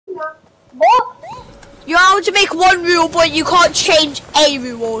What? You're allowed to make one rule, but you can't change a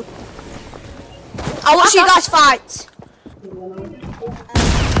rule. I'll watch you guys fight.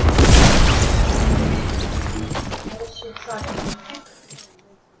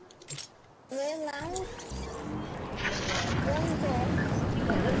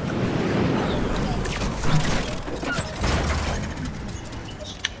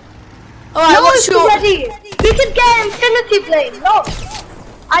 Alright, what's your... ready. We can get Infinity Blade. No.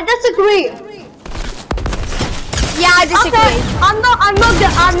 I disagree. Yeah, I disagree. Okay,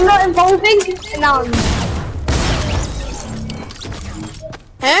 I'm not involving now.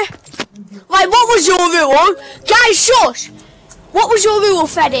 Huh? Right, what was your rule? Guys, shush! What was your rule,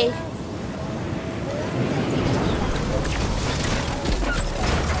 Freddy?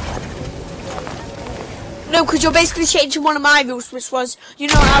 No, because you're basically changing one of my rules, which was you're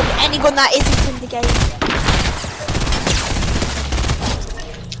not allowed any gun that isn't in the game.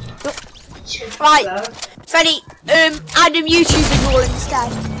 Right, Freddy, Adam, you choose a rule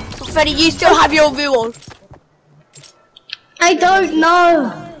instead. But Freddy, you still have your rule. I don't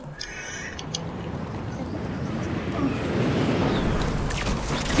know.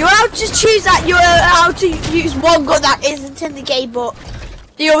 You're allowed to choose that. You're allowed to use one gun that isn't in the game, but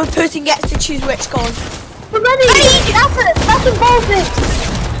the other person gets to choose which gun. We're ready. That's involving.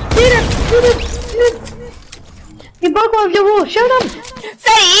 You broke one of your rules. Show them.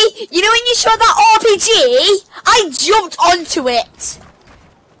 Freddy, you know when you shot that RPG, I jumped onto it.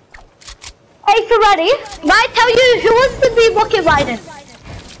 Hey, Ferrari, may I tell you who wants to be rocket riding?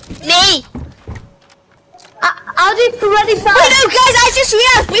 Me. I'll do Ferrari first. Wait, no, guys, I just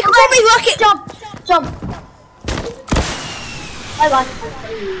realized we can probably rocket. Jump. Bye.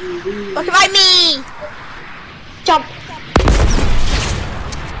 Rocket by me. Jump.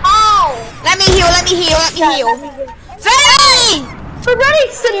 Oh, let me heal. Freddy! Ferrari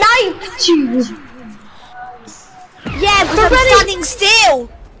sniped you. Yeah, because I'm standing still.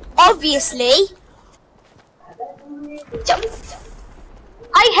 Obviously. Jump.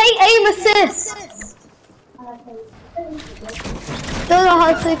 I hate aim assist. Don't know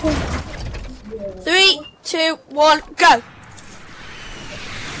how to take it. 3, 2, 1, go.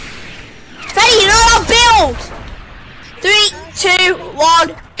 Freddy, you know how to build. 3, 2,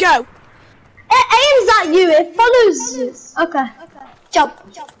 1, go. It aims at you. It follows. Okay. Jump.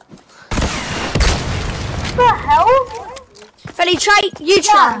 What the hell? Freddy, try.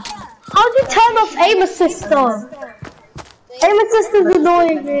 Yeah. How do you turn off aim assist though? Aim assist is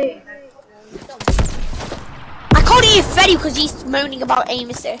annoying me. I can't hear Freddy because he's moaning about aim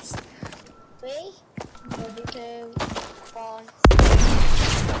assist. 3, 2, 1.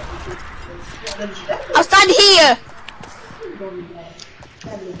 I'll stand here.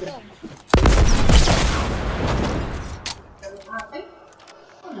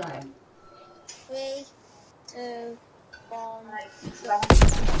 3, 2, 1.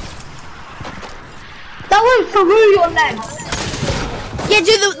 That went through your legs. Yeah,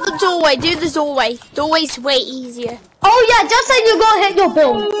 do the doorway. Do the doorway. Doorway's way easier. Oh yeah, just say you're gonna hit your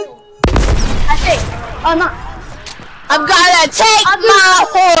build. I think. Oh no. I'm gonna take my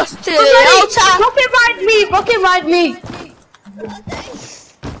horse to the altar. Rocket ride me.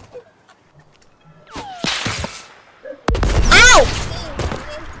 Ow!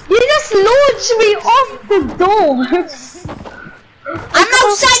 You just launched me off the door. I'm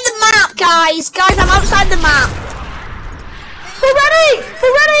outside the map, guys. Guys, I'm outside the map. We're ready.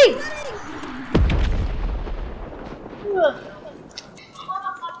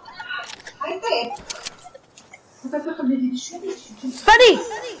 Ready.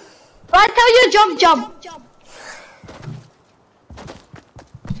 I tell you jump.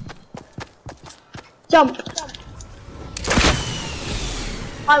 Jump.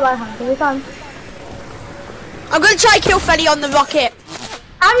 Bye, Hunter. I'm gonna try kill Freddy on the rocket.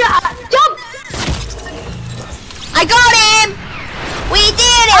 Jump. I got him. We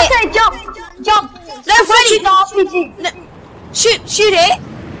did it. Okay, jump. No, Freddy. The RPG. No, shoot it.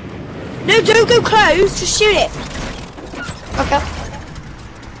 No, don't go close. Just shoot it. Okay.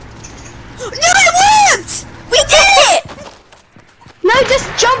 No, it worked. We did it. No, just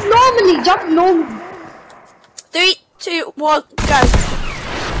jump normally. 3, 2, 1, go.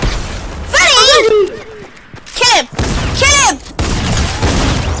 Freddy! Kill him!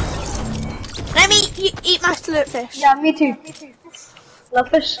 Let me eat my slurp fish. Yeah, me too. Love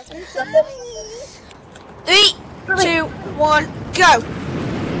fish. 3, 2, 1, go.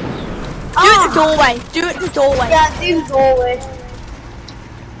 Do it in the doorway. Yeah, do the doorway.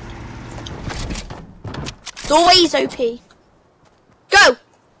 Doorway's OP. Go.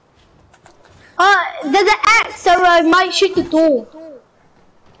 There's an axe, so I might shoot the door.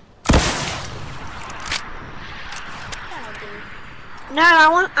 No,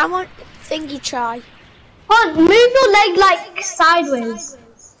 I want thingy try. Hold on, move your leg like sideways.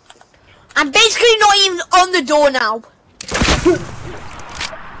 I'm basically not even on the door now.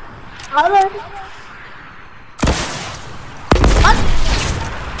 Hello.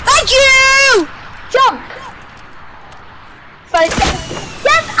 Thank you! Jump!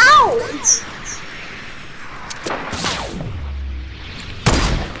 Get out!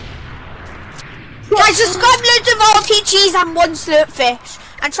 Guys, just grab loads of RPGs and one slurp fish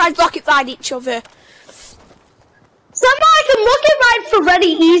and try rocket ride each other. Somehow I can rocket ride for Reddy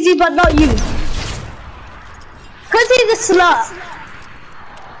easy, but not you. Cause he's a slurp.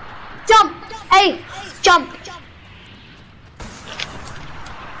 Jump! Hey, jump!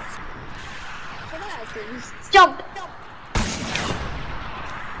 Jump!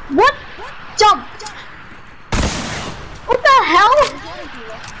 What? Jump! What the hell?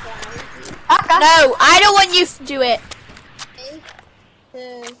 Okay. No, I don't want you to do it. 3,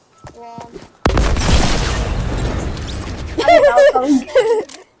 2, 1.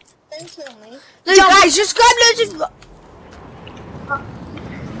 Don't kill me. No, guys, just grab loads of...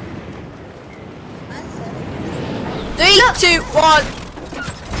 3, 2, 1.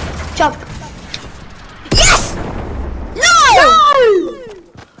 Jump! Yes! No!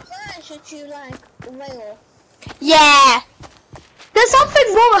 I should you like rail? Yeah. There's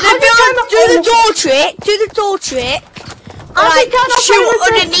something wrong. How do you turn off do the door trick. Do the door trick. Alright, shoot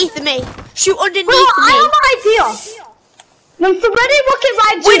underneath me. Shoot underneath me. I have an idea. When for Reddy rocket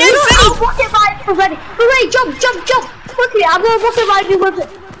ride you, I'll rocket ride for Reddy. Hooray, jump, jump, jump. Quickly, I'm gonna rocket ride you with it.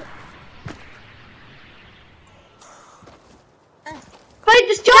 Hey,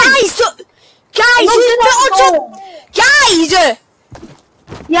 just jump. Guys,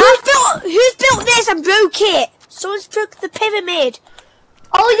 Yeah? who's built this and broke it? Someone's broke the pyramid.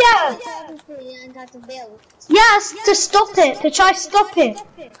 Oh And got to build. yes, to stop it, to try stop it.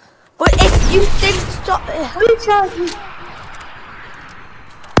 But if you didn't stop it... What are you trying to do?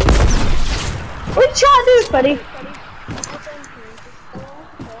 What are you trying to do, buddy?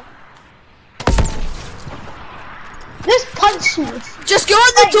 Just punch me. Just go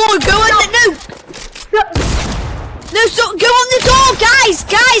on the door, go on the... No, so go on the door, guys,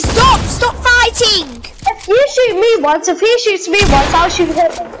 stop fighting. If you shoot me once, if he shoots me once, I'll shoot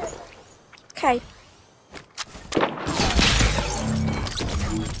him. Okay.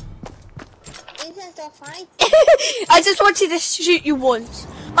 I just wanted to shoot you once.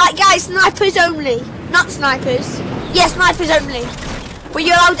 Right, guys, snipers only. Not snipers. Yeah, snipers only. But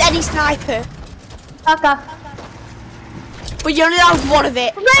you're allowed any sniper. Okay. But you're only allowed one of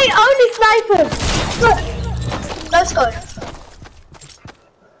it. Right, only sniper. Let's go.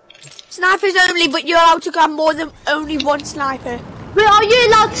 Snipers only, but you're allowed to grab more than only one sniper. Wait, are you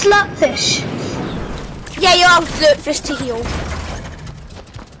allowed slurpfish? Yeah, you're allowed slurpfish to heal.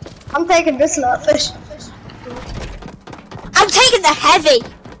 I'm taking this slurpfish. I'm taking the heavy.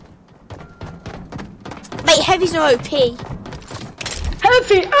 Mate, heavy's no OP. Heavy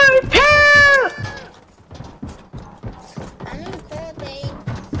OP! I'm recording.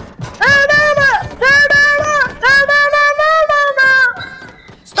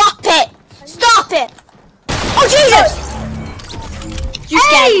 Stop it! Stop it! Oh Jesus! You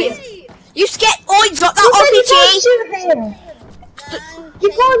scared me. You scared. Oh, you got that RPG. You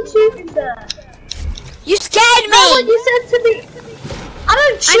can't shoot him there. You scared me. That's what you said to me. I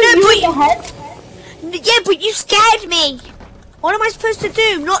don't shoot you in the head. Yeah, but you scared me. What am I supposed to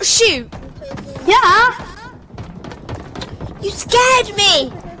do? Not shoot? Yeah. You scared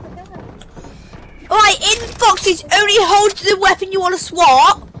me. Alright, in boxes only hold the weapon you want to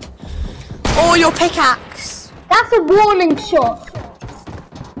swap or your pickaxe. That's a warning shot.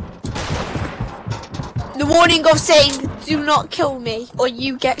 The warning of saying do not kill me or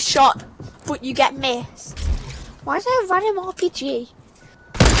you get shot but you get missed. Why is there a random RPG?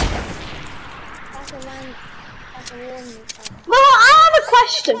 That's a warning shot. Well, I have a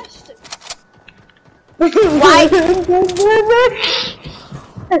question. Why?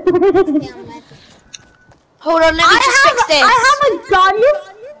 Hold on, let me just fix this. I have a gun.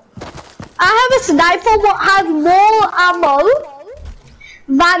 I have a sniper that has more ammo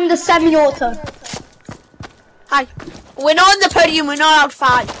than the semi-auto. Hi. We're not on the podium, we're not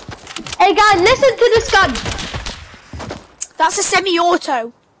outside. Hey guys, listen to this gun. That's a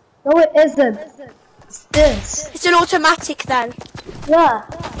semi-auto. No, it isn't. It's this. It's an automatic though. Yeah.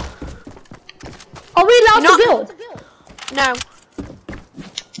 Are we allowed to build? No.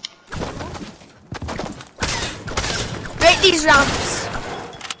 Break these ramps.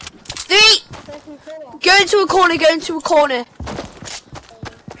 3. Go into a corner, go into a corner.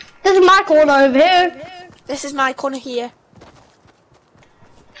 This is my corner over here. This is my corner here.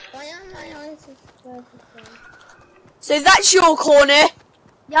 So that's your corner.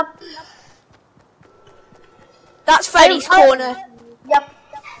 Yep. That's Freddy's corner. Yep.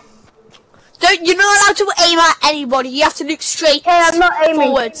 You're not allowed to aim at anybody. You have to look straight Okay, I'm not aiming.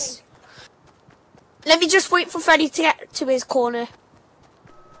 forwards. Let me just wait for Freddy to get to his corner.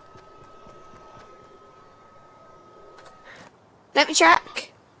 Let me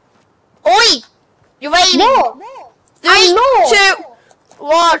check. Oi! You're aiming. No. 3, 2,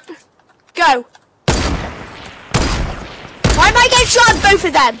 1, go. Why am I getting shot at both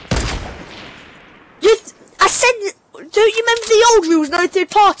of them? I said, don't you remember the old rules, no third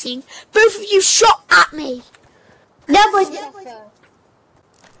party? Both of you shot at me. Yeah, but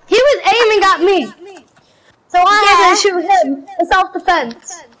he was aiming at me. So I had to shoot him in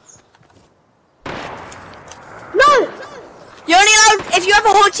self-defense. No! You're only allowed, if you have a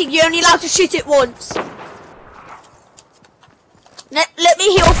haunting, you're only allowed to shoot it once. Let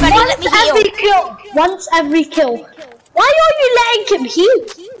me heal, Freddy, let me heal. Once every kill. Why are you letting him heal?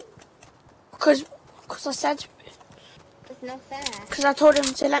 Because I said, It's not fair. because I told him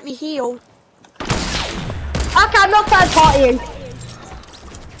to let me heal. Okay, I'm not third partying.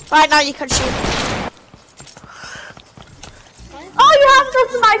 Right now you can shoot. Oh, you have the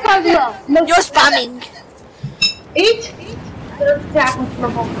sniper as well. No, You're spamming. Eat.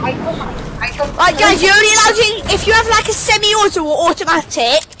 Right guys, you're only allowed to, if you have like a semi-auto or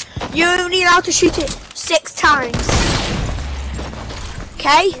automatic, you're only allowed to shoot it 6 times.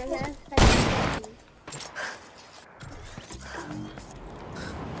 Okay?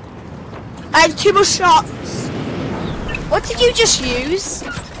 I have 2 more shots. What did you just use?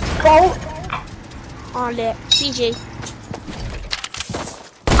 Bolt. Oh, lit. GG.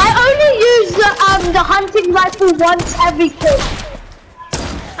 I only use the hunting rifle once every kill.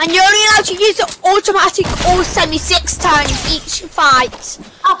 And you're only allowed to use the automatic or semi 6 times each fight.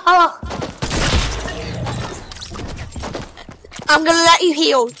 I'm gonna let you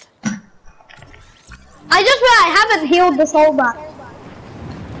heal. I just realized I haven't healed this whole map.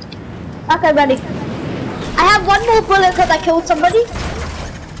 Okay, ready. I have one more bullet because I killed somebody.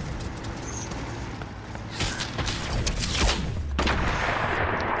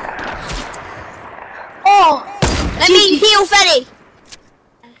 Oh, Let me heal Freddy.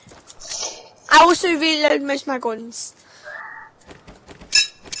 I also reload most of my guns.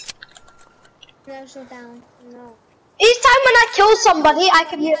 No, sit down. No. each time when I kill somebody,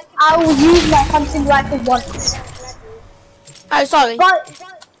 I will use my hunting rifle once. Oh, sorry. But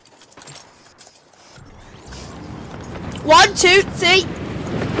 1, 2, 3.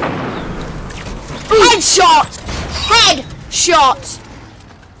 Headshot! Headshot!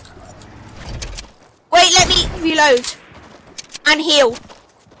 Wait, let me reload and heal.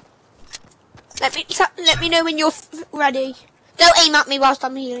 Let me know when you're ready. Don't aim at me whilst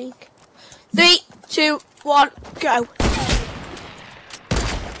I'm healing. 3, 2, 1, go.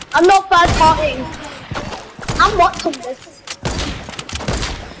 I'm not bad partying. I'm watching this.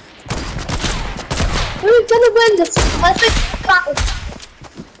 Who's gonna win this epic battle?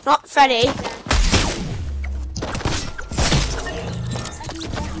 Not Freddy.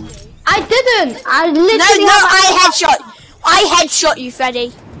 I didn't. I literally No, I headshot you,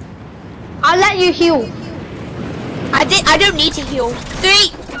 Freddy. I'll let you heal. I don't need to heal.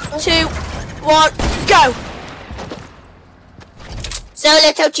 3, 2, 1, go. So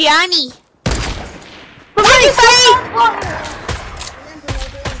little Gianni.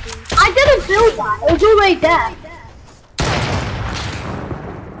 I didn't build that. It was already there.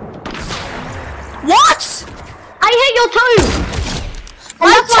 What? I hit your toe.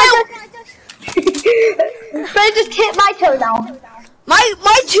 My toe. But I just hit my toe now.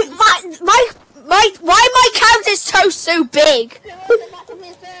 Why my countess toe so big?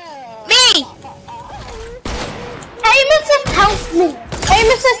 Me. Aim assist helped me. Aim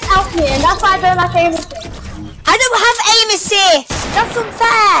assist helped me, and that's why I don't like aim assist. I don't have aim assist. That's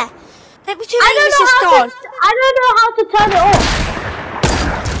unfair. Let me turn aim assist on. I don't know how to turn it off.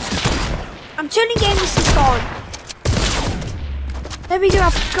 I'm turning aim assist on. Let me do.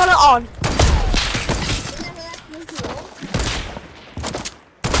 I've got it on.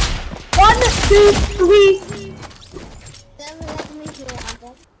 One, two, three.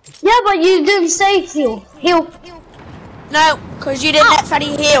 Yeah, but you didn't say heal. Heal. No, because you didn't let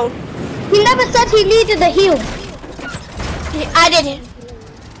Freddy heal. He never said he needed a heal. I didn't.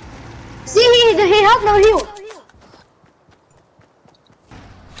 See, he has no heal.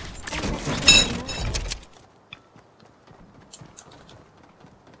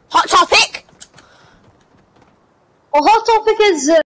 Hot topic. A hot topic is